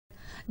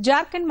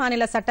ஜார்க்கண்ட்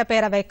மாநில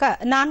சட்டப்பேரவைக்கு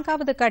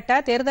 4வது கட்ட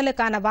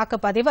தேர்தலுக்கான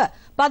வாக்குப்பதிவு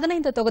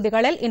 15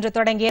 தொகுதிகளில் இன்று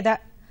தொடங்கியது.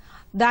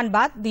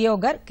 தான்பாத்,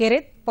 தியோகர்,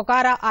 கிரித்,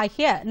 பொகாரா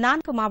ஆகிய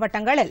 4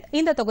 மாவட்டங்களில்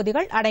இந்த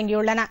தொகுதிகள்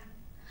அடங்கியுள்ளன.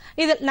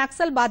 இதில்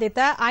நக்சல்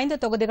பாதித்த 5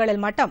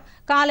 தொகுதிகளில் மட்டும்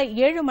காலை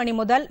 7 மணி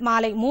முதல்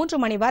மாலை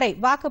 3 மணி வரை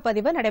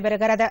வாக்குப்பதிவு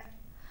நடைபெறுகிறது.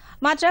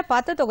 மற்ற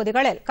 10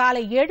 தொகுதிகளில்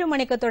காலை 7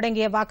 மணிக்கு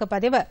தொடங்கிய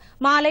வாக்குப்பதிவு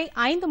மாலை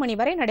 5 மணி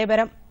வரை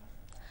நடைபெறும்.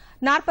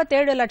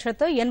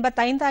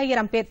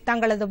 47,85,000 பேர்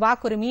தங்களது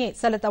வாக்குரிமையை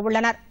செலுத்த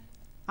உள்ளனர்.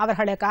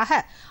 அவர்களுக்காக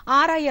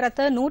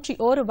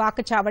 6,101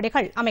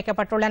 வாக்குச்சாவடிகள்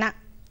அமைக்கப்பட்டுள்ளன.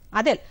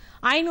 அதில்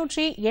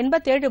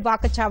 587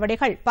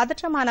 வாக்குச்சாவடிகள்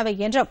பதற்றமானவை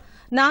என்றும்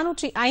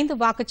 405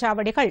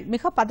 வாக்குச்சாவடிகள்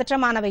மிக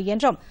பதற்றமானவை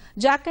என்றும்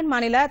ஜார்க்கண்ட்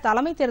மாநில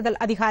தலைமை தேர்தல்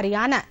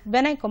அதிகாரியான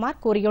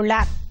வினய்குமார்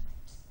கூறியுள்ளார்.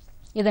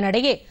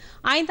 இதனிடையே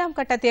 5ஆம்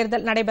கட்ட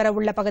தேர்தல்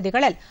நடைபெறவுள்ள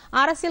பகுதிகளில்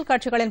அரசியல்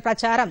கட்சிகளின்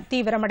பிரச்சாரம்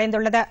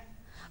தீவிரமடைந்துள்ளது.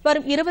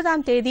 வரும்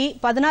 20ஆம் தேதி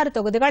 16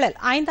 தொகுதிகளில்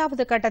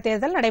 5வது கட்ட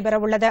தேர்தல்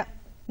நடைபெறவுள்ளது.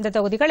 இந்த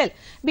தொகுதிகளில்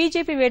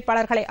பிஜேபி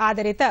வேட்பாளர்களை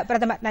ஆதரித்த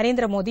பிரதமர்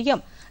நரேந்திர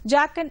மோடியும்,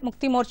 ஜார்க்கண்ட்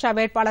முக்தி மோர்ச்சா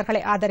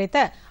வேட்பாளர்களை ஆதரித்த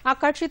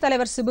அக்கட்சித்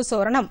தலைவர் சிபு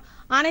சோரனும்,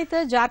 அனைத்து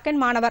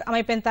ஜார்க்கண்ட் மாணவர்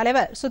அமைப்பின்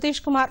தலைவர்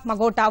சுதீஷ்குமார்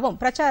மகோட்டாவும்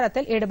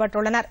பிரச்சாரத்தில்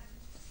ஈடுபட்டுள்ளனர்.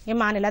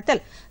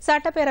 இம்மாநிலத்தில்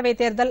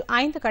சட்டப்பேரவைத் தேர்தல்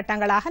 5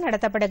 கட்டங்களாக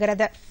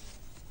நடத்தப்படுகிறது.